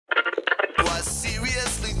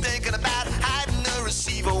seriously thinking about hiding the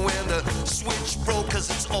receiver when the switch broke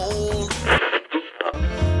 'cause it's old.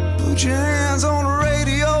 Put your hands on the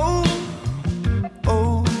radio.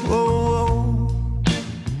 Oh, oh, oh.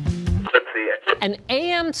 Let's see it. An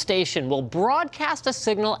AM station will broadcast a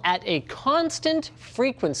signal at a constant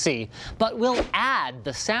frequency, but will add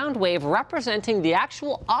the sound wave representing the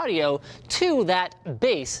actual audio to that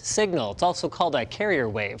base signal. It's also called a carrier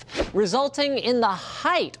wave, resulting in the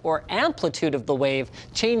height or amplitude of the wave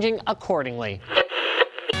changing accordingly.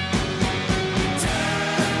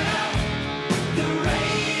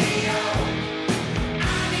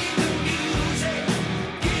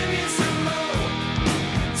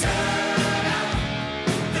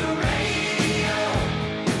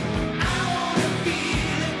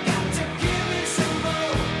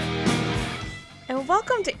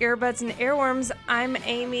 Welcome to Earbuds and Earworms. I'm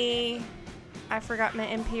Amy. I forgot my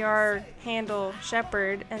NPR handle,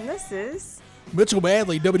 Shepherd, and this is Mitchell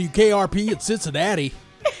Badley, WKRP at Cincinnati.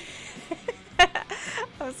 I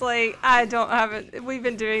was like, I don't have it. We've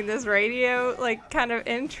been doing this radio, like, kind of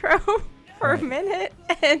intro for a minute,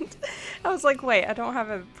 and I was like, wait, I don't have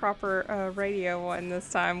a proper radio one this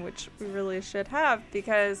time, which we really should have,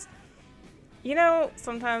 because you know,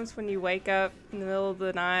 sometimes when you wake up in the middle of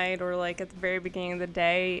the night or like at the very beginning of the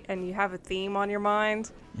day and you have a theme on your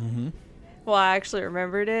mind. Mm-hmm. Well, I actually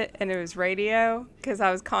remembered it, and it was radio, because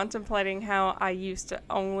I was contemplating how I used to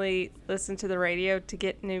only listen to the radio to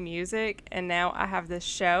get new music, and now I have this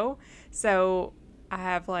show. So I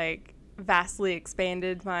have like vastly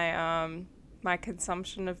expanded my my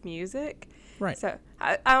consumption of music. Right. So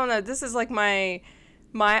I don't know. This is like my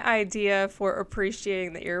idea for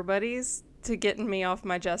appreciating the earbuddies to getting me off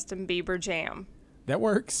my Justin Bieber jam. That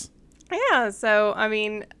works. Yeah, so, I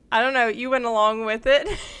mean, I don't know. You went along with it.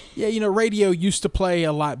 Yeah, you know, radio used to play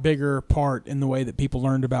a lot bigger part in the way that people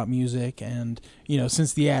learned about music. And, you know,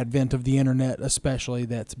 since the advent of the internet especially,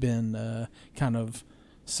 that's been kind of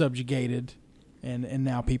subjugated. And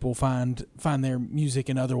now people find their music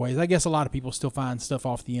in other ways. I guess a lot of people still find stuff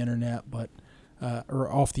off the internet, but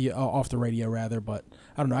or off the radio rather, but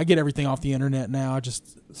I don't know. I get everything off the internet now. I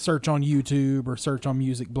just search on YouTube or search on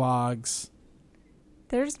music blogs.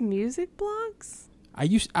 There's music blogs?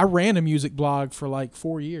 I ran a music blog for like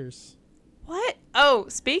 4 years. What? Oh,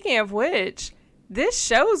 speaking of which, this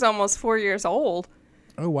show's almost 4 years old.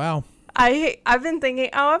 Oh wow. I've been thinking,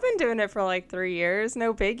 I've been doing it for like 3 years,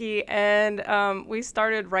 no biggie, and we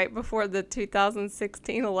started right before the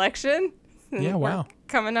 2016 election. Yeah, wow. We're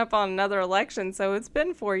coming up on another election, so it's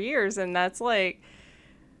been 4 years, and that's like,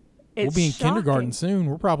 it's we'll be in shocking. kindergarten soon.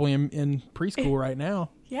 We're probably in preschool right now.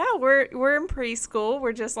 Yeah, we're in preschool.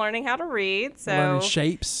 We're just learning how to read. So learning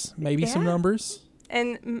shapes, maybe some numbers.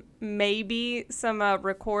 And maybe some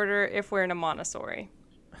recorder if we're in a Montessori.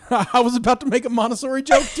 I was about to make a Montessori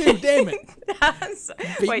joke too. Damn it.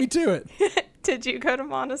 Beat me to it. Did you go to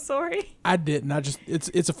Montessori? I didn't.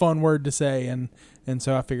 It's a fun word to say, and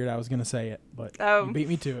so I figured I was going to say it, but you beat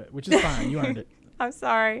me to it, which is fine. You earned it. I'm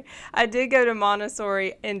sorry. I did go to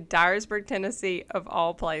Montessori in Dyersburg, Tennessee, of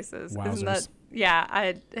all places. Wowzers. Isn't that,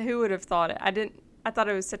 yeah, who would have thought it? I thought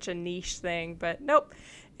it was such a niche thing, but nope.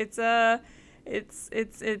 It's in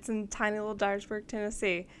tiny little Dyersburg,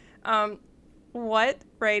 Tennessee. What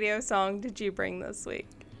radio song did you bring this week?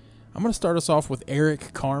 I'm going to start us off with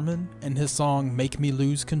Eric Carmen and his song Make Me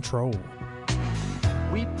Lose Control.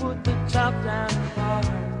 We put the top down hard,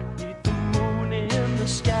 beat the moon in the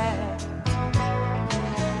sky.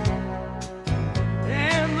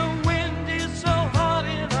 And the wind is so hot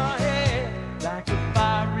in our head, like a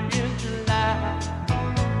fire in July.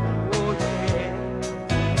 Oh yeah.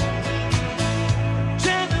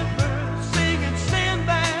 Jennifer singing Stand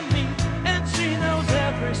By Me, and she knows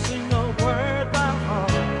every single word by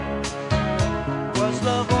heart. Was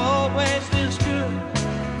love always this good?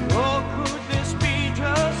 Or could this be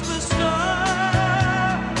just the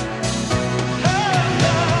start? Oh,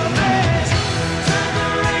 love.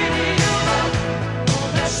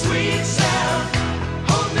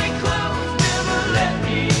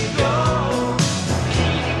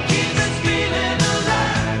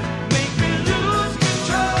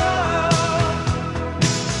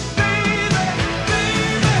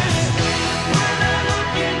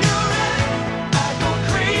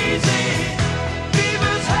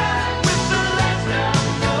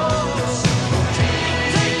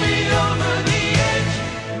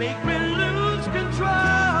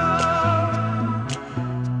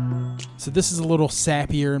 So this is a little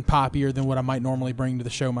sappier and poppier than what I might normally bring to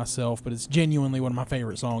the show myself, but it's genuinely one of my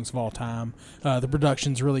favorite songs of all time. The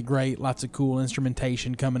production's really great, lots of cool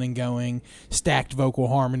instrumentation coming and going, stacked vocal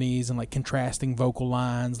harmonies and like contrasting vocal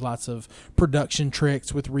lines, lots of production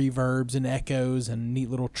tricks with reverbs and echoes and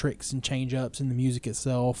neat little tricks and change-ups in the music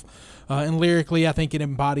itself. And lyrically, I think it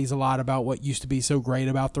embodies a lot about what used to be so great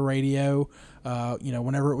about the radio.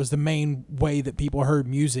 Whenever it was the main way that people heard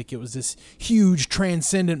music, it was this huge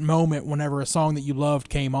transcendent moment whenever a song that you loved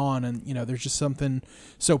came on. And, there's just something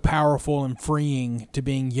so powerful and freeing to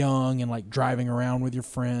being young and like driving around with your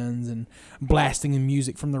friends and blasting the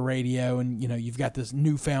music from the radio. And, you've got this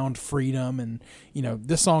newfound freedom. And,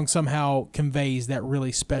 this song somehow conveys that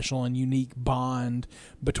really special and unique bond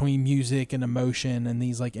between music and emotion and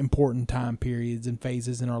these like important time periods and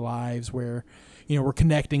phases in our lives where, we're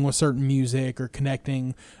connecting with certain music or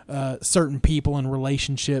connecting certain people and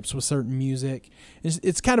relationships with certain music.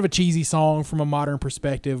 It's kind of a cheesy song from a modern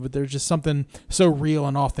perspective, but there's just something so real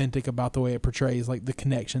and authentic about the way it portrays like the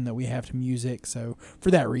connection that we have to music. So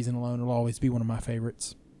for that reason alone, it'll always be one of my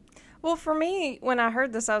favorites. Well, for me, when I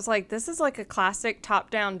heard this, I was like, this is like a classic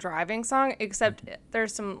top-down driving song, except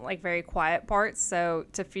there's some like very quiet parts. So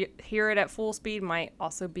to hear it at full speed might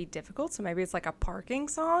also be difficult. So maybe it's like a parking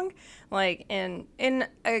song, like in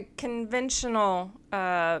a conventional,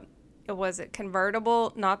 was it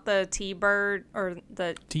convertible, not the T-Bird or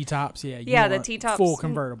the T-tops, yeah. Yeah, the T-tops. Full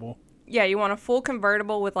convertible. Yeah, you want a full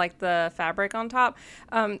convertible with like the fabric on top.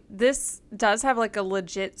 This does have like a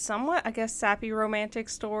legit, somewhat, I guess, sappy romantic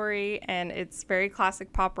story, and it's very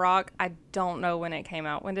classic pop rock. I don't know when it came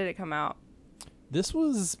out. When did it come out? This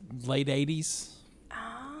was late 80s,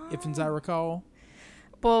 if as I recall.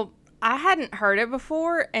 Well, I hadn't heard it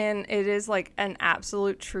before, and it is like an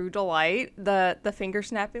absolute true delight. The finger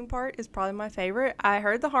snapping part is probably my favorite. I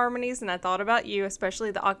heard the harmonies, and I thought about you,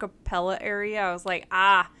 especially the acapella area. I was like,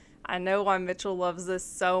 I know why Mitchell loves this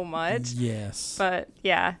so much. Yes. But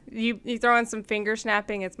yeah, you throw in some finger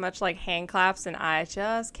snapping, it's much like hand claps, and I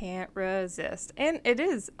just can't resist. And it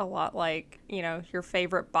is a lot like, your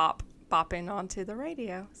favorite bopping onto the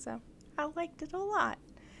radio. So I liked it a lot.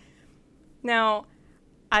 Now,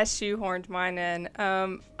 I shoehorned mine in.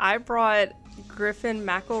 I brought Griffin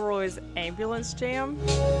McElroy's Ambulance Jam.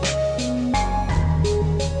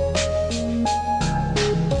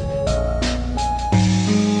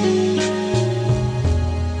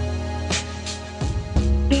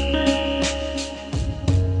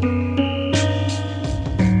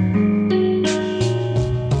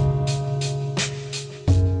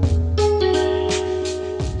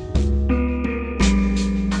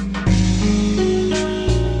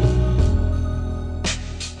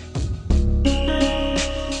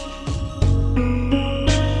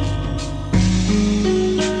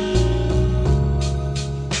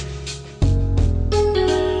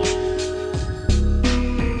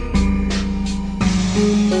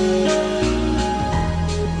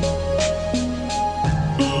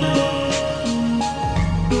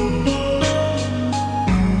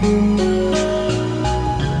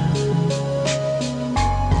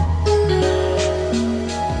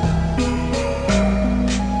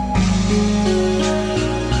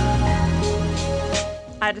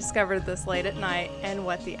 I discovered this late at night, and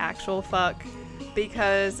what the actual fuck,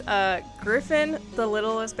 because Griffin, the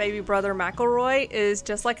littlest baby brother McElroy, is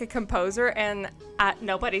just like a composer, and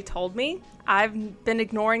nobody told me. I've been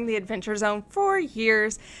ignoring the Adventure Zone for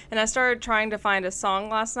years, and I started trying to find a song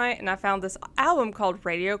last night, and I found this album called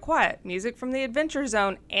Radio Quiet, music from the Adventure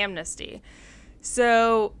Zone, Amnesty.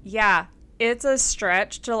 So yeah, it's a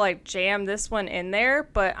stretch to like jam this one in there,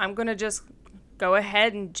 but I'm gonna just go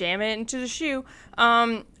ahead and jam it into the shoe.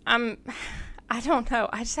 I don't know.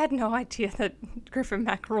 I just had no idea that Griffin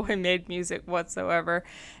McElroy made music whatsoever.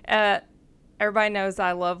 Everybody knows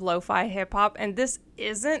I love lo-fi hip-hop, and this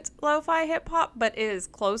isn't lo-fi hip-hop, but it is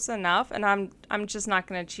close enough, and I'm just not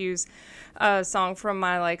going to choose a song from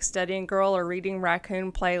my like Studying Girl or Reading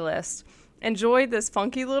Raccoon playlist. Enjoy this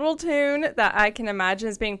funky little tune that I can imagine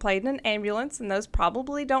is being played in an ambulance, and those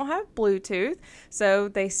probably don't have Bluetooth, so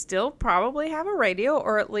they still probably have a radio,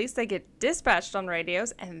 or at least they get dispatched on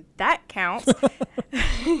radios, and that counts.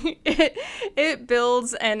 It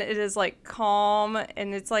builds, and it is like calm,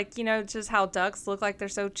 and it's like, just how ducks look like they're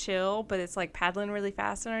so chill, but it's like paddling really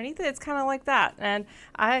fast underneath it. It's kind of like that, and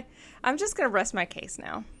I'm just gonna rest my case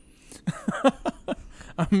now.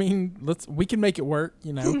 I mean, we can make it work,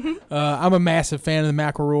 I'm a massive fan of the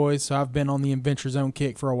McElroys, so I've been on the Adventure Zone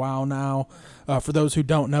kick for a while now. For those who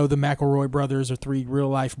don't know, the McElroy brothers are three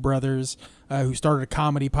real-life brothers. who started a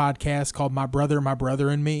comedy podcast called My Brother,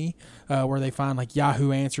 and Me, where they find like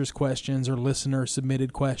Yahoo Answers questions or listener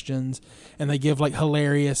submitted questions, and they give like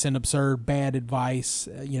hilarious and absurd bad advice,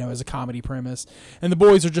 as a comedy premise. And the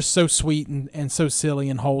boys are just so sweet and so silly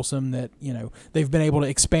and wholesome that, they've been able to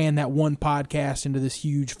expand that one podcast into this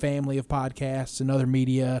huge family of podcasts and other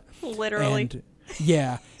media. Literally. And,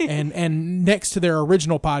 yeah, and next to their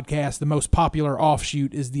original podcast, the most popular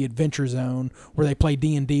offshoot is the Adventure Zone, where they play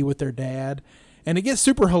D&D with their dad. And it gets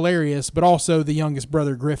super hilarious, but also the youngest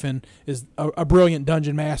brother, Griffin, is a brilliant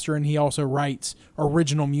dungeon master, and he also writes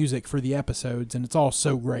original music for the episodes, and it's all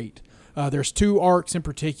so great. There's 2 arcs in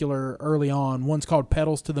particular early on. One's called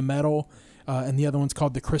Pedals to the Metal, and the other one's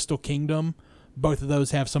called The Crystal Kingdom. Both of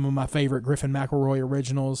those have some of my favorite Griffin McElroy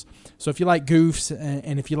originals. So if you like goofs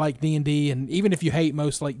and if you like D&D, and even if you hate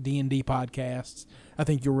most like D&D podcasts, I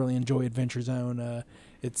think you'll really enjoy Adventure Zone.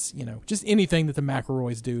 It's, just anything that the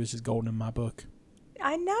McElroys do is just golden in my book.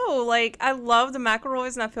 I know, I love the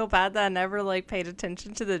McElroys, and I feel bad that I never paid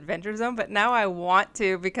attention to the Adventure Zone, but now I want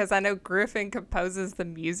to because I know Griffin composes the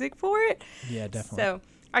music for it. Yeah, definitely. So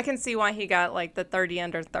I can see why he got the 30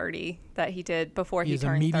 under 30 that he did before he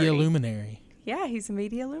turned 30. He's a media luminary. Yeah, he's a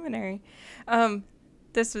media luminary.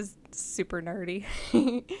 This was super nerdy.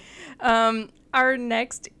 Our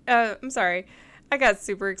next, I'm sorry, I got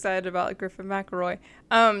super excited about Griffin McElroy.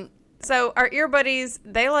 So our ear buddies,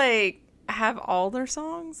 they have all their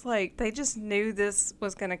songs. They just knew this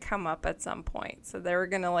was going to come up at some point. So they were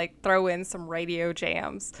going to throw in some radio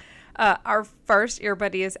jams. Our first ear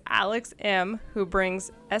buddy is Alex M., who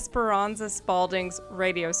brings Esperanza Spalding's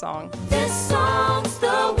radio song. This song's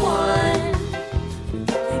the one.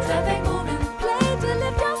 Traffic moving, play to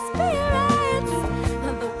lift your spirits.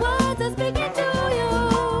 And the words are speaking to you.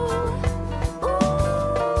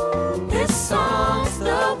 Ooh, this song's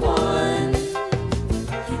the one.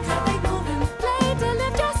 Traffic moving, play to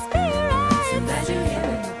lift your spirits. So glad you're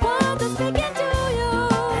here. The words are speaking to you.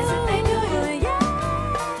 As if they do you.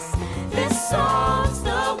 Yes, this song's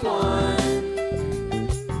the one.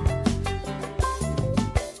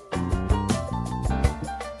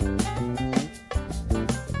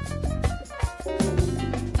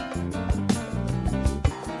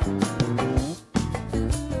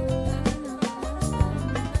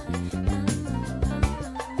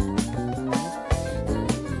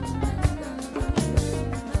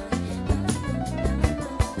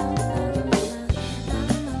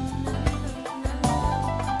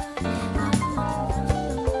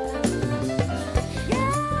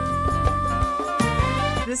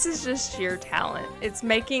 This is just sheer talent. It's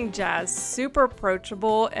making jazz super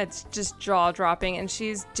approachable. It's just jaw-dropping, and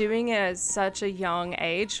she's doing it at such a young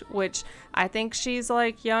age, which I think she's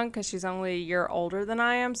young because she's only a year older than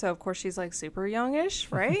I am, so of course she's super youngish,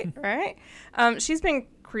 right? Right? She's been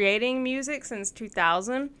creating music since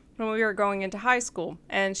 2000 when we were going into high school,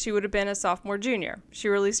 and she would have been a sophomore junior. She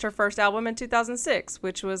released her first album in 2006,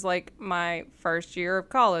 which was my first year of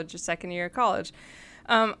college, or second year of college.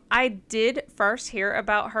 I did first hear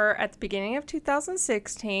about her at the beginning of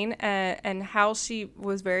 2016 and how she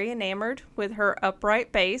was very enamored with her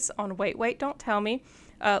upright bass on Wait, Wait, Don't Tell Me.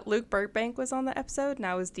 Luke Burbank was on the episode, and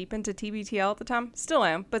I was deep into TBTL at the time. Still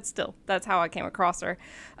am, but still, that's how I came across her.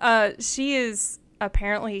 She is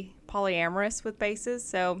apparently polyamorous with basses,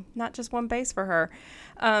 so not just one bass for her.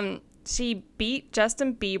 She beat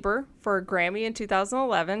Justin Bieber for a Grammy in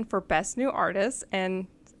 2011 for Best New Artist, and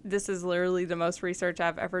this is literally the most research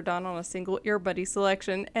I've ever done on a single ear buddy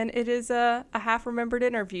selection, and it is a half-remembered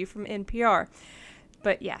interview from NPR.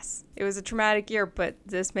 But yes, it was a traumatic year, but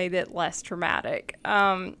this made it less traumatic.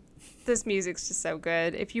 This music's just so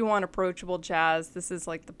good. If you want approachable jazz, this is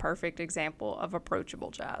the perfect example of approachable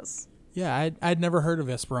jazz. Yeah, I'd never heard of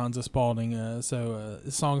Esperanza Spalding, so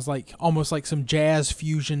songs almost like some jazz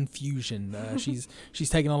fusion. She's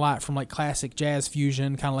taken a lot from classic jazz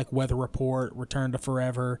fusion, kind of like Weather Report, Return to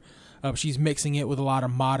Forever. She's mixing it with a lot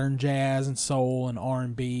of modern jazz and soul and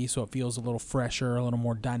R&B, so it feels a little fresher, a little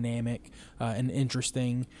more dynamic and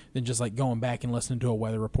interesting than just going back and listening to a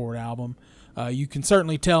Weather Report album. You can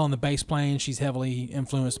certainly tell in the bass playing she's heavily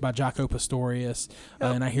influenced by Jaco Pastorius,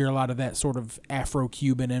 and I hear a lot of that sort of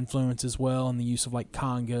Afro-Cuban influence as well, and the use of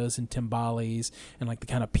congas and timbales and the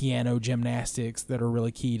kind of piano gymnastics that are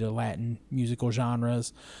really key to Latin musical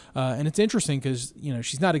genres. And it's interesting because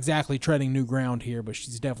she's not exactly treading new ground here, but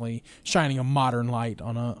she's definitely shining a modern light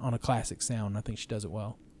on a classic sound. I think she does it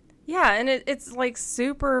well. Yeah, and it's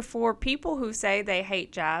super for people who say they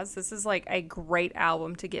hate jazz. This is a great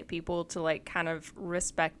album to get people to kind of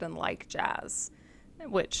respect and like jazz,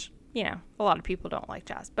 which, a lot of people don't like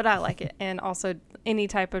jazz, but I like it. And also any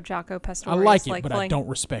type of Jaco I Pastorius. like it, but I don't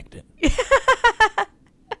respect it.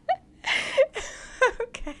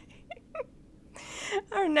 Okay.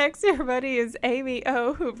 Our next earbuddy is Amy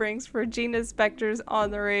O, who brings Regina Spektor's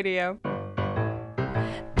On the Radio.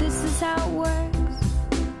 This is how it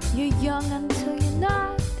works. You're young until you're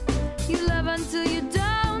not. You love until you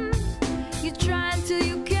don't. You try until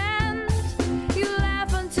you can't. You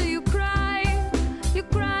laugh until you cry. You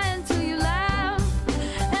cry until you laugh.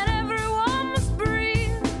 And everyone must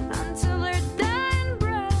breathe until their dying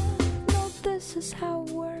breath. No, this is how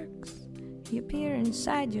it works. You peer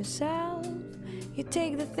inside yourself. You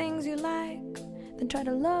take the things you like, then try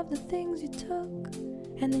to love the things you took.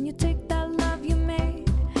 And then you take that love you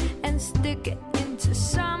made and stick it into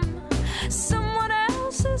someone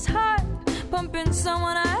else's heart, pumping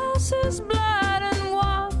someone else's blood, and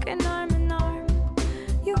walking arm in arm.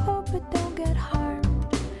 You hope it don't get harmed,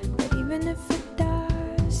 but even if it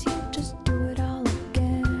does, you just do it all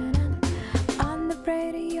again. And on the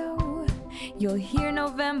radio, you'll hear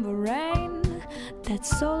November Rain. That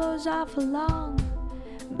solo's awful long,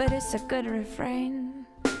 but it's a good refrain.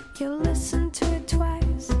 You'll listen to it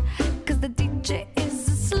twice, cause the DJ is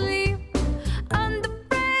asleep. On the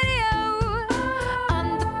radio,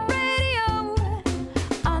 on the radio,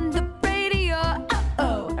 on the radio,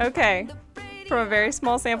 uh-oh. Okay. From a very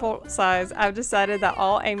small sample size, I've decided that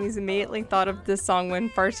all Amy's immediately thought of this song when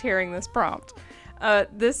first hearing this prompt.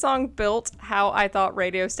 This song built how I thought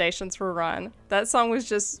radio stations were run. That song was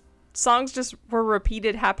just... Songs just were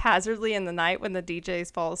repeated haphazardly in the night when the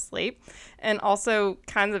DJs fall asleep, and also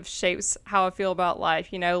kind of shapes how I feel about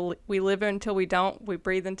life. You know, we live until we don't, we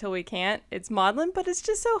breathe until we can't. It's maudlin, but it's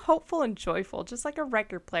just so hopeful and joyful, just like a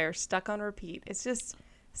record player stuck on repeat. It's just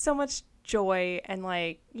so much joy and,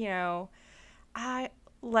 like, you know, I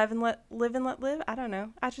live and let live. I don't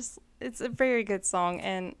know. It's a very good song,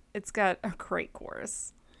 and it's got a great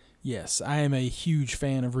chorus. Yes, I am a huge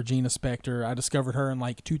fan of Regina Spektor. I discovered her in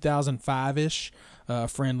like 2005-ish. A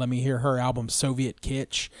friend let me hear her album Soviet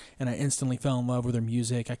Kitsch, and I instantly fell in love with her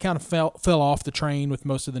music. I kind of fell off the train with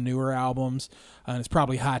most of the newer albums, and it's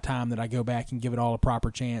probably high time that I go back and give it all a proper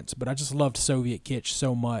chance. But I just loved Soviet Kitsch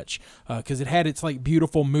so much because it had its like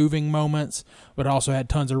beautiful moving moments, but it also had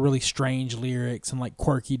tons of really strange lyrics and like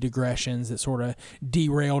quirky digressions that sort of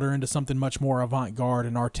derailed her into something much more avant-garde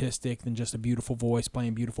and artistic than just a beautiful voice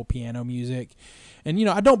playing beautiful piano music. And, you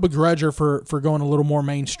know, I don't begrudge her for going a little more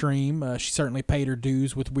mainstream. She certainly paid her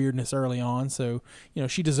dues with weirdness early on, so, you know,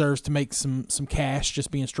 she deserves to make some cash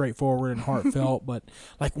just being straightforward and heartfelt. But,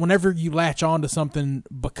 like, whenever you latch on to something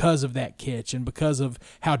because of that kitsch and because of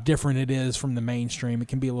how different it is from the mainstream, it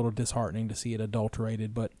can be a little disheartening to see it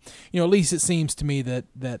adulterated. But, you know, at least it seems to me that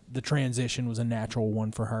the transition was a natural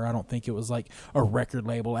one for her. I don't think it was like a record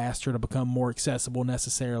label asked her to become more accessible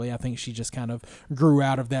necessarily. I think she just kind of grew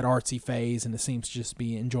out of that artsy phase, and it seems to just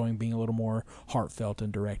be enjoying being a little more heartfelt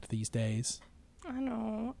and direct these days. I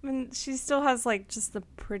know. I mean, she still has, like, just the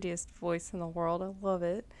prettiest voice in the world. I love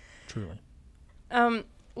it. Truly.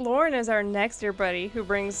 Lauren is our next dear buddy who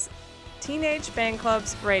brings Teenage Fan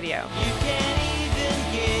Club's Radio. You can't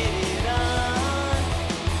even get it on.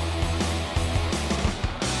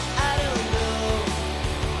 I don't know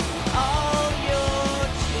all your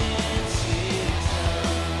chances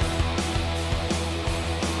are.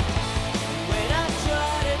 When I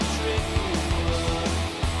try to trick you,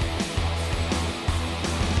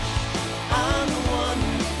 I'm the one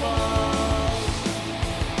who falls.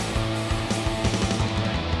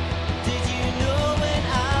 Did you know when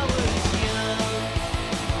I was young,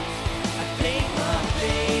 I paint my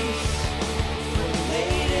face for the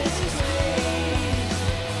latest craze?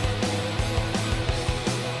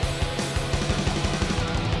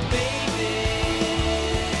 Baby,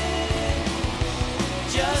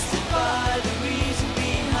 justify the reason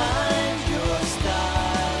behind your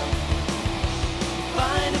style.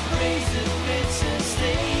 Find a phrase that fits and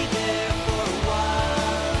stay there for a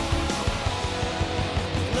while.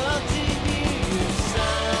 Love to hear your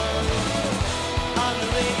sound on the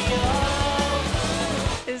radio.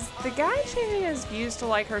 Is the guy changing his views to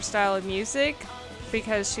like her style of music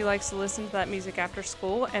because she likes to listen to that music after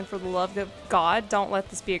school? And for the love of God, don't let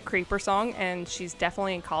this be a creeper song, and she's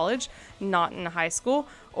definitely in college, not in high school.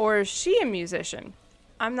 Or is she a musician?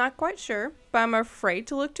 I'm not quite sure, but I'm afraid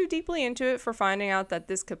to look too deeply into it for finding out that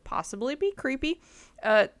this could possibly be creepy.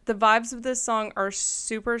 The vibes of this song are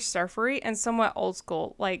super surfery and somewhat old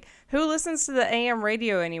school. Like, who listens to the AM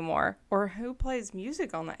radio anymore? Or who plays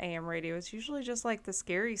music on the AM radio? It's usually just like the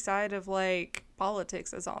scary side of like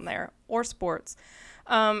politics is on there, or sports.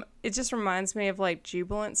 It just reminds me of like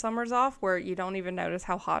Jubilant Summers Off, where you don't even notice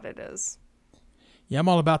how hot it is. Yeah, I'm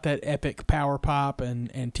all about that epic power pop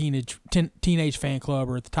and Teenage Fan Club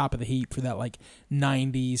are at the top of the heap for that like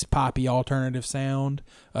 90s poppy alternative sound.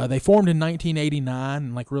 They formed in 1989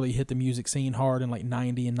 and like really hit the music scene hard in like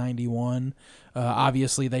 90 and 91.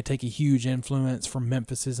 Obviously, they take a huge influence from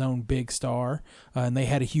Memphis's own Big Star, and they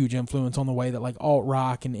had a huge influence on the way that like alt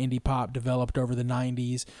rock and indie pop developed over the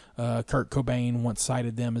 90s. Kurt Cobain once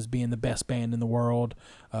cited them as being the best band in the world,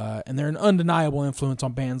 and they're an undeniable influence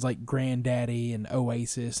on bands like Grandaddy and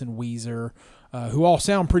Oasis and Weezer, who all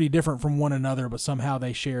sound pretty different from one another, but somehow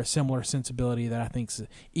they share a similar sensibility that I think's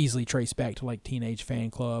easily traced back to like Teenage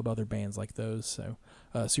Fan Club, other bands like those. So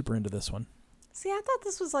super into this one. See, I thought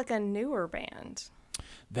this was like a newer band.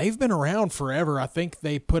 They've been around forever. I think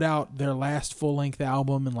they put out their last full-length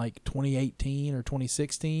album in like 2018 or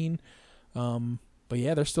 2016. But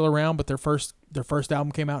yeah, they're still around, but their first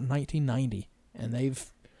album came out in 1990, and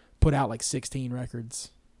they've put out like 16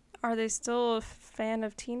 records. Are they still a fan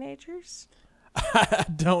of teenagers? I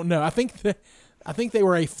don't know. I think they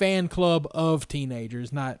were a fan club of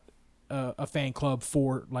teenagers, not a fan club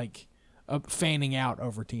for like fanning out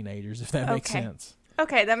over teenagers, if that makes sense.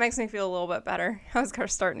 Okay, that makes me feel a little bit better. I was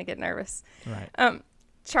starting to get nervous. Right.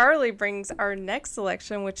 Charlie brings our next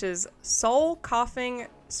selection, which is Soul Coughing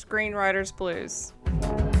Screenwriters Blues.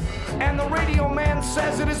 And the radio man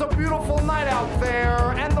says it is a beautiful night out there.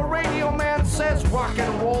 And the radio man says rock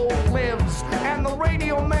and roll lives. And the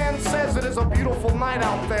radio man says it is a beautiful night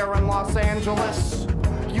out there in Los Angeles.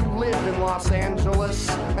 You live in Los Angeles,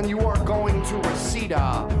 and you are going to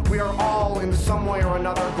Reseda. We are all in some way or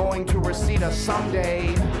another going to Reseda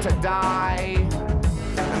someday to die.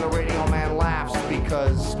 And the radio man laughs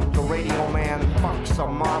because the radio man fucks a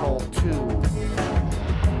Model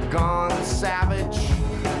 2. Gone Savage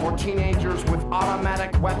for teenagers with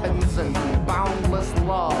automatic weapons and boundless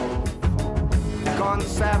love. Gone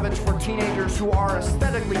Savage for teenagers who are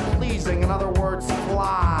aesthetically pleasing, in other words,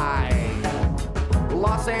 fly.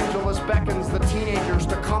 Los Angeles beckons the teenagers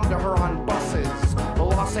to come to her on buses.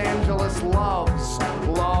 Los Angeles loves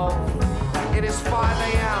love. It is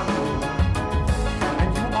 5 a.m.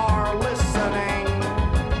 and you are listening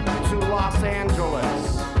to Los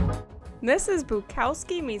Angeles. This is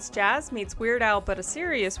Bukowski meets jazz meets Weird Al, but a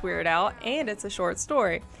serious Weird Al, and it's a short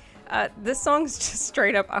story. This song's just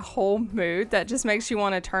straight up a whole mood that just makes you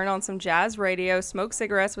want to turn on some jazz radio, smoke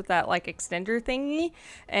cigarettes with that like extender thingy,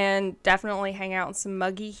 and definitely hang out in some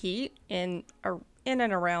muggy heat in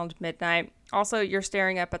and around midnight. Also, you're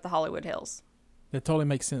staring up at the Hollywood Hills. That totally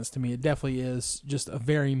makes sense to me. It definitely is just a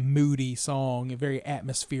very moody song, a very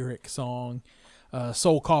atmospheric song.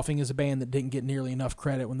 Soul Coughing is a band that didn't get nearly enough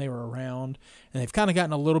credit when they were around, and they've kind of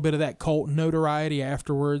gotten a little bit of that cult notoriety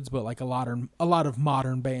afterwards, but like a lot of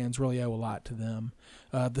modern bands really owe a lot to them.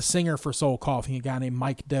 The singer for Soul Coughing, a guy named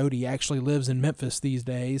Mike Doty, actually lives in Memphis these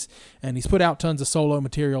days, and he's put out tons of solo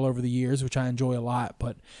material over the years, which I enjoy a lot.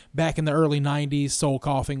 But back in the early 90s, Soul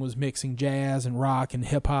Coughing was mixing jazz and rock and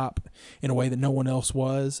hip-hop in a way that no one else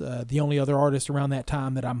was. The only other artist around that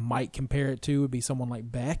time that I might compare it to would be someone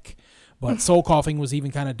like Beck. But Soul Coughing was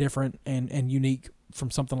even kind of different and unique from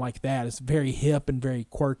something like that. It's very hip and very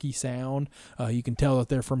quirky sound. You can tell that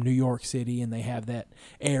they're from New York City, and they have that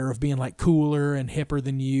air of being like cooler and hipper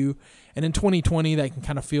than you. And in 2020, they can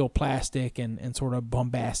kind of feel plastic and sort of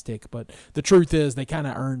bombastic. But the truth is, they kind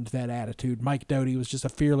of earned that attitude. Mike Doty was just a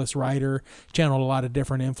fearless writer, channeled a lot of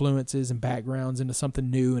different influences and backgrounds into something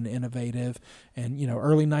new and innovative. And, you know,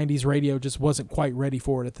 early 90s radio just wasn't quite ready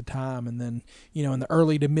for it at the time. And then, you know, in the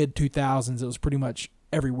early to mid 2000s, it was pretty much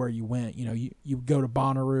everywhere you went. You know, you go to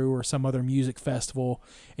Bonnaroo or some other music festival,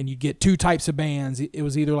 and you get two types of bands. It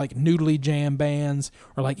was either like noodly jam bands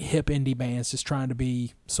or like hip indie bands just trying to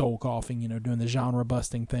be Soul Coughing, you know, doing the genre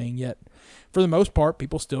busting thing. Yet for the most part,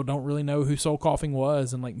 people still don't really know who Soul Coughing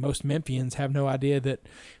was, and like most Memphians have no idea that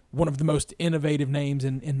one of the most innovative names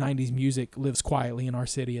in 90s music lives quietly in our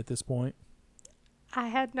city at this point. I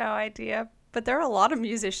had no idea, but there are a lot of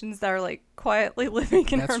musicians that are like quietly living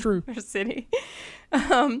in our city.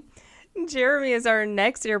 Jeremy is our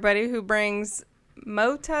next earbuddy who brings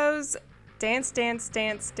Moto's Dance, Dance,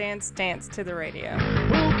 Dance, Dance, Dance to the radio.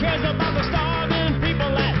 Who cares about the starving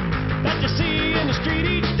people that you see in the street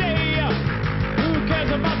each day? Who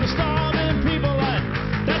cares about the starving people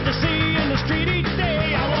that you see in the street each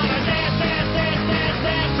day? I wanna dance, dance, dance, dance,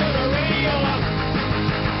 dance to the radio.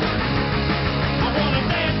 I wanna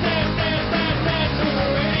dance, dance, dance, dance, dance to the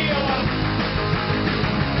radio.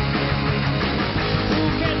 Who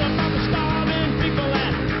cares about the starving people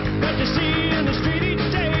that you see in the street each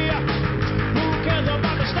day? Who cares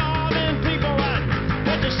about the starving people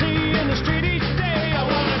that you see in the street each day?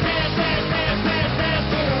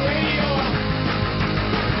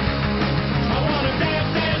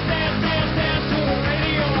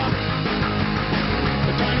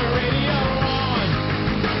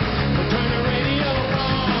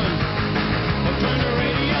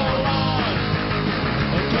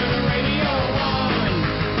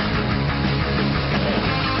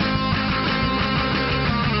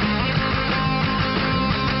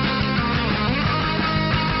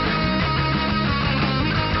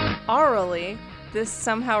 aurally, this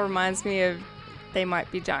somehow reminds me of They Might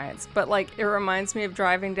Be Giants, but like it reminds me of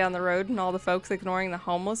driving down the road and all the folks ignoring the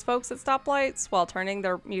homeless folks at stoplights while turning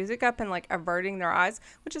their music up and like averting their eyes,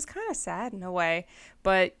 which is kind of sad in a way.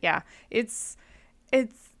 But yeah, it's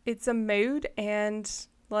a mood, and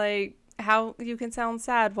like how you can sound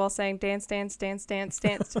sad while saying dance, dance, dance, dance,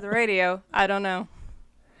 dance to the radio. I don't know.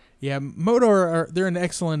 Yeah, Motor, they're an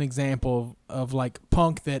excellent example of like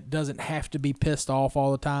punk that doesn't have to be pissed off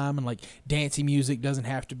all the time, and like dancey music doesn't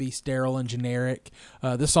have to be sterile and generic.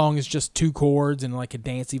 This song is just 2 chords and like a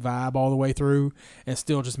dancey vibe all the way through, and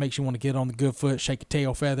still just makes you want to get on the good foot, shake a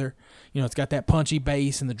tail feather. You know, it's got that punchy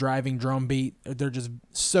bass and the driving drum beat. They're just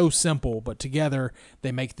so simple, but together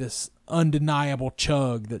they make this undeniable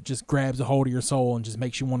chug that just grabs a hold of your soul and just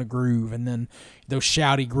makes you want to groove. And then those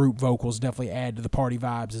shouty group vocals definitely add to the party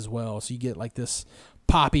vibes as well. So you get like this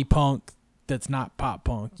poppy punk that's not pop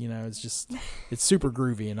punk. You know, it's super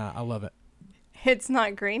groovy, and I love it. It's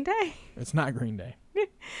not Green Day? It's not Green Day.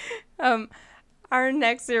 Our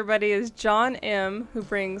next everybody is John M., who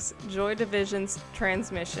brings Joy Division's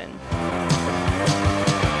Transmission.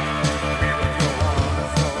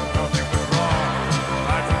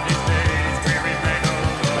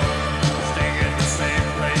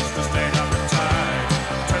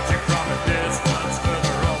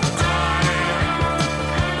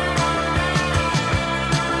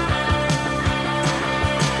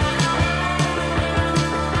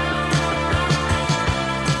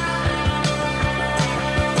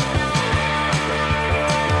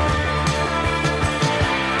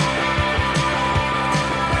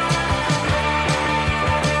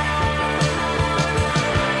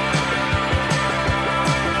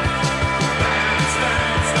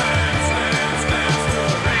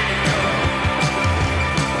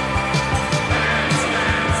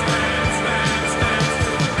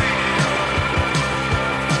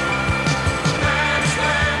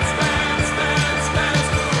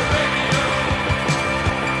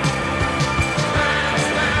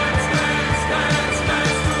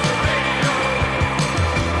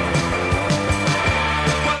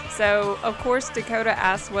 So, of course, Dakota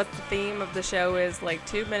asks what the theme of the show is like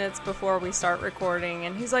 2 minutes before we start recording.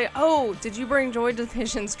 And he's like, oh, did you bring Joy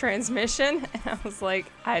Division's Transmission? And I was like,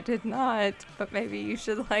 I did not, but maybe you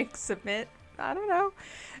should like submit. I don't know.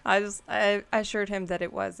 I assured him that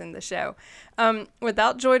it was in the show.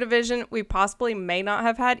 Without Joy Division, we possibly may not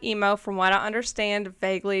have had emo, from what I understand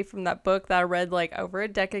vaguely from that book that I read like over a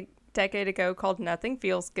decade ago called Nothing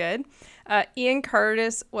Feels Good. Ian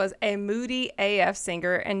Curtis was a moody AF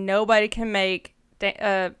singer, and nobody can make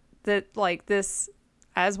this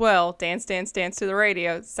as well, dance, dance, dance to the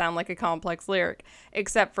radio, sound like a complex lyric,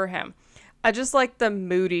 except for him. I just like the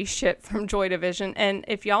moody shit from Joy Division. And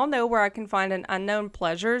if y'all know where I can find an Unknown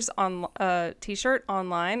Pleasures on t-shirt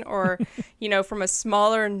online, or from a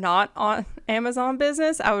smaller not on Amazon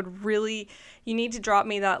business, I would really, you need to drop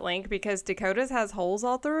me that link, because Dakota's has holes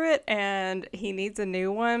all through it and he needs a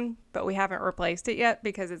new one, but we haven't replaced it yet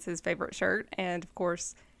because it's his favorite shirt, and of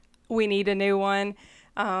course we need a new one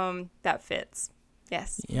that fits.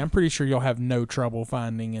 Yes. Yeah, I'm pretty sure you'll have no trouble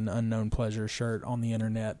finding an Unknown Pleasure shirt on the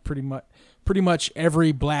internet. Pretty much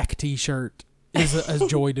every black T-shirt is a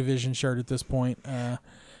Joy Division shirt at this point.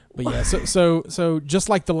 But yeah, so just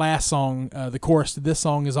like the last song, the chorus to this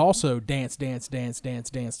song is also dance, dance, dance, dance,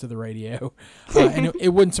 dance to the radio. And it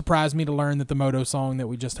wouldn't surprise me to learn that the Moto song that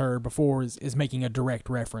we just heard before is making a direct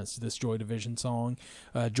reference to this Joy Division song.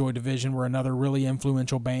 Joy Division were another really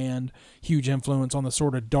influential band, huge influence on the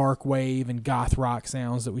sort of dark wave and goth rock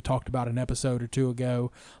sounds that we talked about an episode or two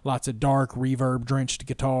ago. Lots of dark, reverb-drenched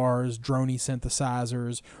guitars, droney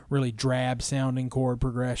synthesizers, really drab-sounding chord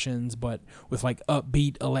progressions, but with like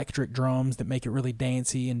upbeat electric drums that make it really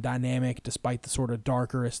dancey and dynamic despite the sort of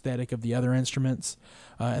darker aesthetic of the other instruments.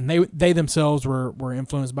 And they themselves were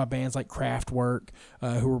influenced by bands like Kraftwerk,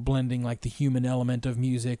 who were blending like the human element of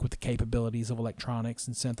music with the capabilities of electronics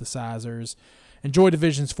and synthesizers. And Joy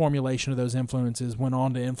Division's formulation of those influences went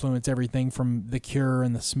on to influence everything from The Cure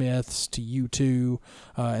and the Smiths to U2,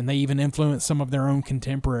 and they even influenced some of their own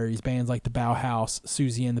contemporaries, bands like the Bauhaus,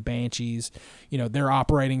 Susie and the Banshees. They're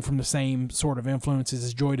operating from the same sort of influences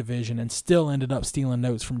as Joy Division and still ended up stealing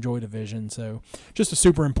notes from Joy Division. So just a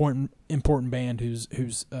super important band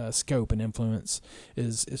whose scope and influence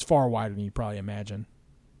is far wider than you probably imagine.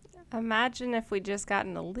 Imagine if we just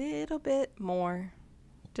gotten a little bit more.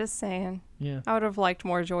 Just saying. Yeah. I would have liked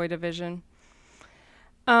more Joy Division.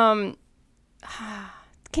 Can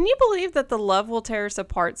you believe that the Love Will Tear Us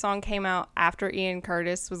Apart song came out after Ian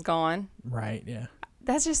Curtis was gone? Right, yeah.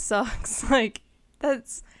 That just sucks. I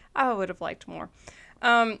would have liked more.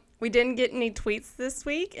 We didn't get any tweets this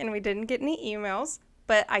week, and we didn't get any emails,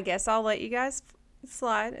 but I guess I'll let you guys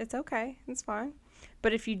slide. It's okay. It's fine.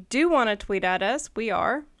 But if you do want to tweet at us, we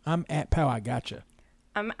are. I'm at Pow I Gotcha.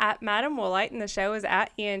 I'm at Madam Woolite, and the show is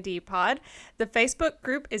at END Pod. The Facebook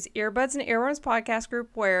group is Earbuds and Earworms Podcast Group,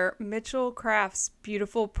 where Mitchell crafts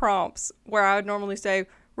beautiful prompts, where I would normally say,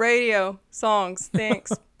 radio, songs,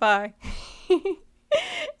 thanks, bye.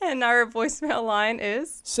 And our voicemail line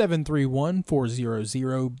is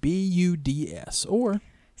 731-400-BUDS or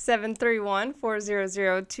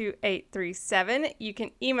 731-400-2837. You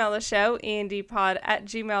can email the show,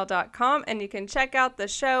 endpod@gmail.com, and you can check out the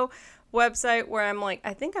show website where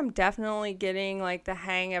I think I'm definitely getting the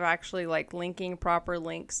hang of actually linking proper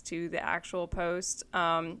links to the actual post.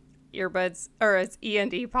 Earbuds, or it's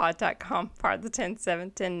endpod.com, part of the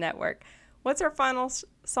 10710 network. What's our final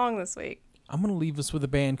song this week? I'm going to leave us with a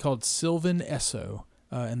band called Sylvan Esso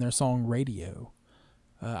and their song Radio.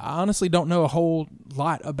 I honestly don't know a whole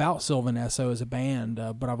lot about Sylvan Esso as a band,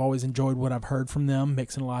 but I've always enjoyed what I've heard from them,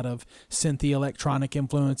 mixing a lot of synthy electronic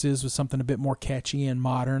influences with something a bit more catchy and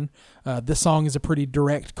modern. This song is a pretty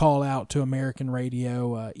direct call out to American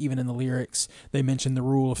radio. Even in the lyrics, they mention the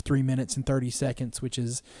rule of 3 minutes and 30 seconds, which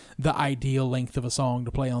is the ideal length of a song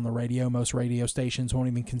to play on the radio. Most radio stations won't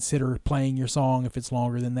even consider playing your song if it's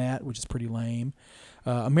longer than that, which is pretty lame.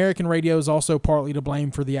 American radio is also partly to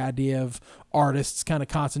blame for the idea of artists kind of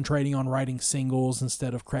concentrating on writing singles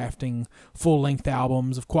instead of crafting full-length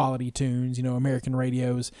albums of quality tunes. American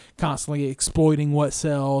radio is constantly exploiting what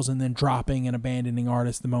sells and then dropping and abandoning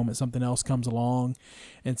artists the moment something else comes along.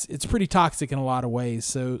 It's pretty toxic in a lot of ways.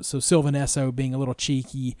 So Sylvan Esso, being a little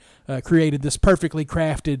cheeky, created this perfectly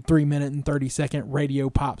crafted 3 minute and 30-second radio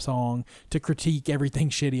pop song to critique everything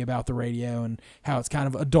shitty about the radio and how it's kind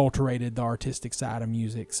of adulterated the artistic side of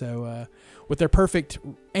music. So with their perfect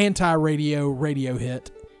anti-radio radio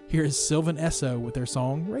hit, here's Sylvan Esso with their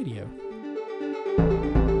song Radio.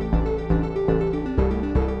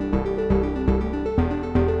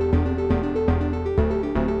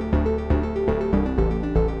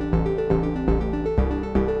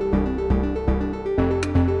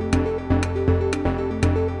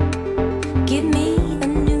 Give me a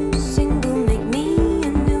new single, make me a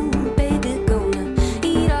new baby. Gonna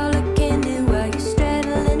eat all the candy while you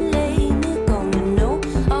straddle and lay me. Gonna know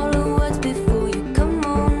all the words before you come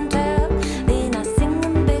on top. Then I sing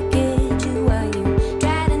them back at you while you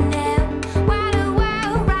try to nap. What a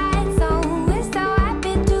wild ride song. We're so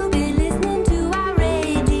happy to be listening to our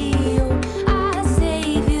radio, our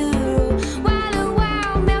savior. While the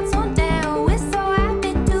world melts on down, we're so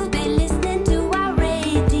happy to be listening to our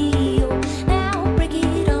radio. Now break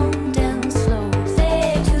it on down slow.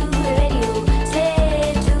 Say it to the radio, say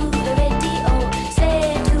it to the radio,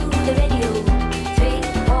 say it to the radio.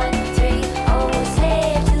 3.30,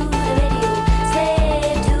 say it to the radio, say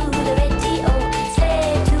it to the radio, say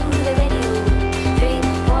it to the radio.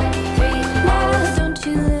 3.30. Now don't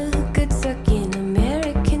you look good sucking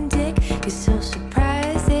American dick? You're so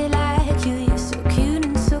surprised they like you. You're so cute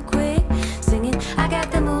and so quick, singing I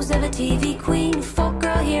got the moves of a TV queen, folk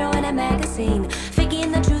girl hero in a magazine.